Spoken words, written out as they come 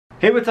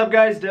Hey, what's up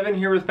guys? Devin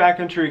here with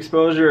Backcountry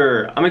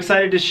Exposure. I'm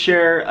excited to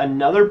share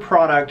another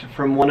product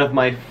from one of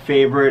my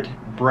favorite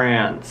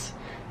brands,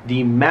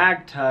 the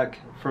MagTuck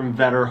from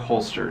Vedder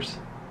Holsters.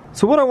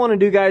 So what I want to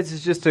do, guys,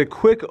 is just a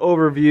quick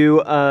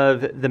overview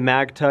of the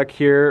MagTuck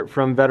here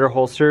from Vedder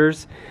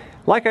Holsters.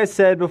 Like I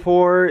said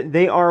before,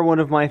 they are one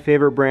of my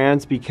favorite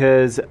brands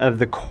because of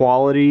the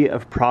quality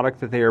of product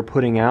that they are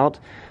putting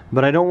out.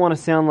 But I don't want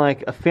to sound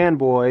like a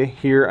fanboy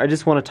here. I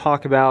just want to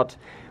talk about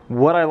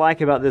what I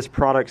like about this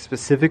product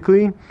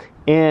specifically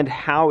and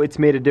how it's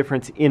made a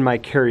difference in my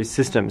carry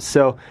system.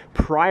 So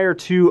prior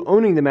to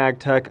owning the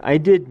MagTuck, I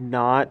did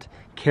not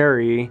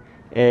carry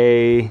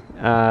a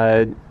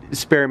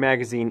spare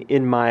magazine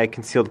in my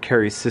concealed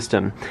carry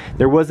system.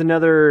 There was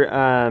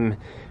another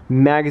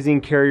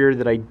magazine carrier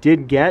that I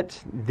did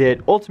get that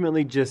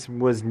ultimately just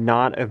was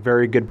not a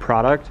very good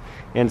product,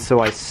 and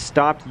so I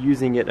stopped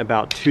using it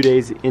about 2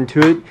 days into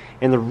it.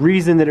 And the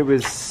reason that it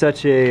was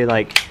such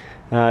a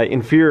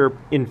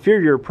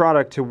inferior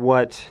product to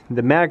what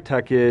the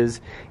MagTuck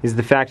is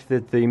the fact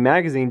that the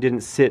magazine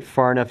didn't sit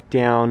far enough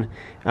down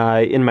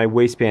in my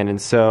waistband, and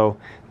so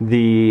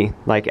the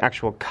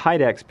actual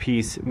Kydex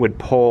piece would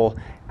pull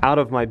out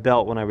of my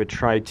belt when I would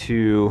try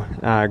to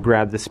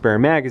grab the spare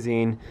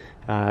magazine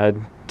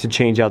to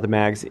change out the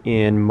mags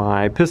in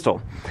my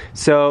pistol.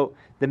 So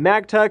the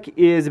MagTuck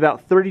is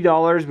about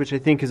 $30, which I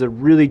think is a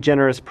really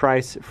generous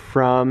price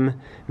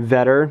from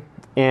Vedder.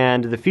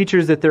 And the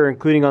features that they're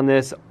including on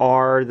this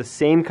are the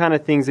same kind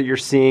of things that you're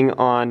seeing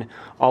on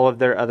all of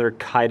their other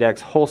Kydex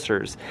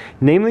holsters.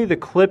 Namely, the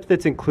clip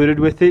that's included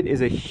with it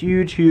is a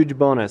huge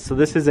bonus. So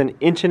this is an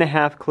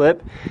 1.5-inch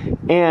clip,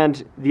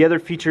 and the other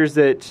features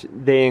that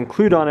they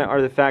include on it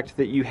are the fact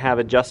that you have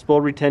adjustable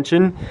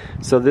retention.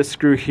 So this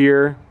screw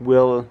here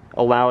will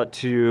allow it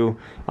to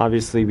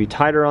obviously be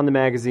tighter on the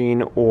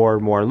magazine or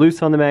more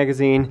loose on the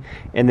magazine,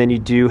 and then you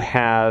do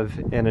have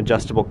an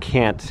adjustable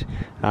cant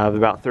of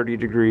about 30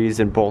 degrees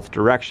in both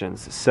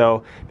directions.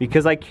 So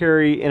because I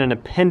carry in an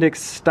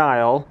appendix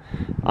style,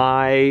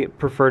 I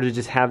prefer to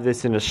just have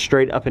this in a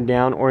straight up and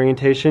down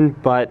orientation,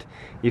 but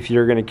if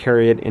you're going to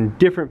carry it in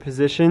different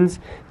positions,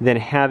 then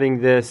having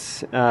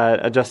this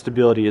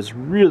adjustability is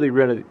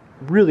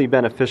really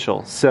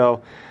beneficial.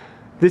 So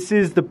this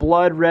is the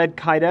blood red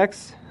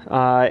Kydex.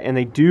 And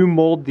they do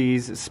mold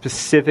these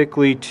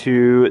specifically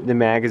to the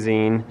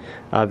magazine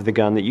of the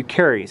gun that you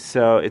carry.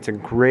 So it's a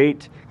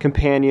great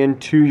companion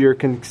to your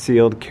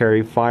concealed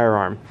carry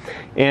firearm.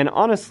 And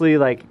honestly,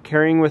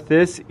 carrying with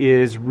this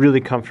is really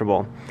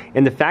comfortable.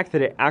 And the fact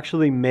that it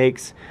actually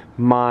makes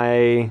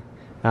my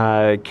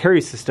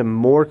carry system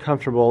more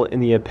comfortable in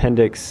the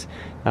appendix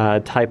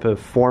type of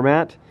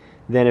format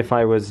than if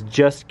I was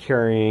just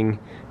carrying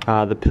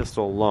the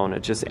pistol alone.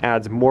 It just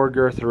adds more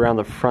girth around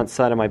the front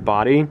side of my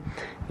body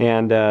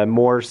and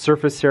more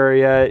surface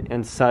area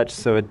and such,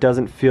 so it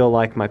doesn't feel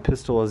like my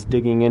pistol is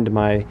digging into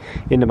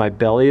my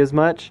belly as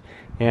much.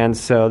 And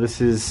so this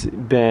has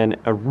been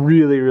a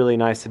really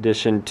nice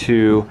addition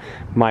to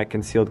my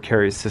concealed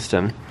carry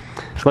system.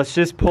 Let's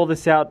just pull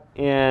this out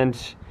and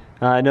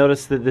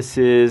notice that this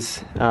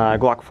is a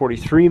Glock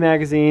 43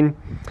 magazine.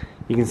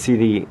 You can see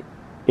the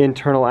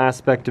internal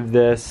aspect of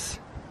this.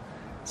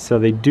 So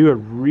they do a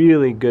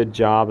really good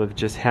job of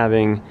just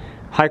having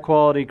high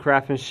quality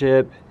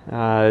craftsmanship.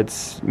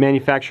 It's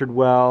manufactured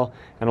well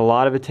and a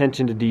lot of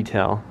attention to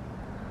detail.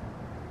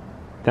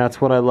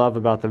 That's what I love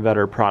about the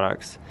Vedder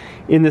products.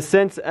 In the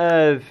sense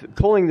of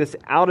pulling this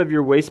out of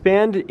your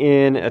waistband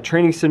in a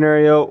training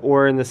scenario,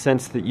 or in the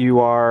sense that you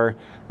are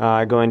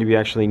going to be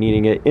actually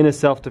needing it in a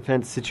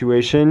self-defense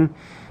situation,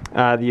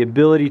 the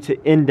ability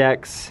to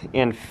index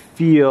and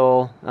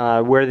feel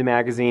where the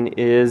magazine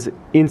is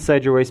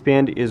inside your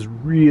waistband is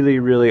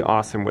really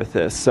awesome with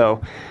this.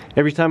 So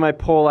every time I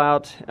pull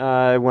out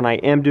when I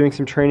am doing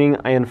some training,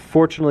 I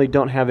unfortunately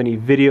don't have any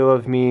video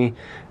of me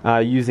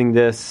using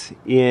this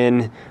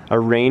in a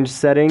range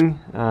setting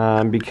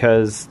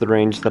because the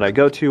range that I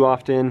go to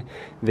often,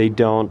 they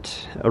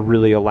don't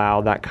really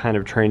allow that kind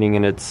of training,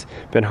 and it's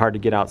been hard to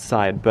get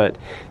outside. But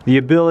the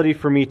ability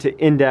for me to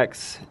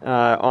index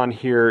on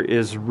here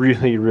is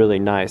really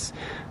nice.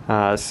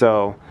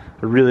 So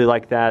I really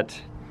like that.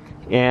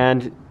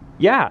 And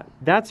yeah,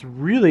 that's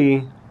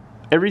really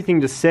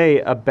everything to say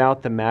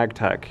about the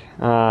MagTuck.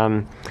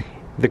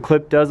 The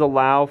clip does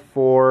allow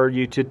for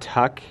you to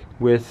tuck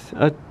with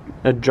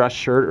a dress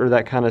shirt or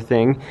that kind of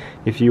thing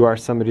if you are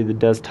somebody that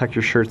does tuck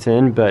your shirts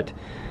in. But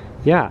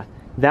yeah,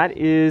 that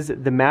is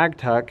the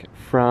MagTuck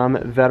from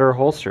Vedder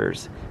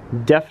Holsters.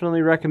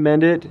 Definitely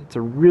recommend it. It's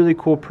a really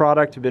cool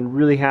product. I've been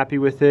really happy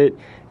with it,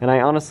 and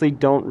I honestly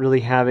don't really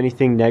have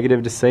anything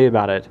negative to say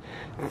about it.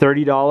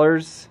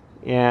 $30,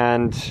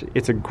 and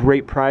it's a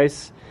great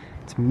price.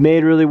 It's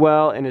made really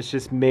well, and it's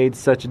just made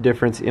such a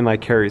difference in my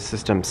carry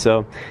system.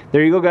 So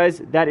there you go,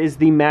 guys. That is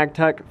the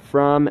MagTuck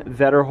from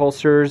Vedder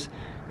Holsters.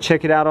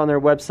 Check it out on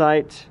their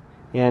website,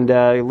 and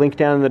link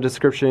down in the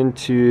description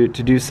to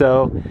do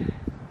so.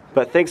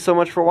 But thanks so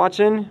much for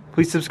watching.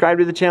 Please subscribe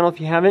to the channel if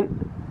you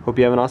haven't. Hope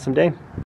you have an awesome day.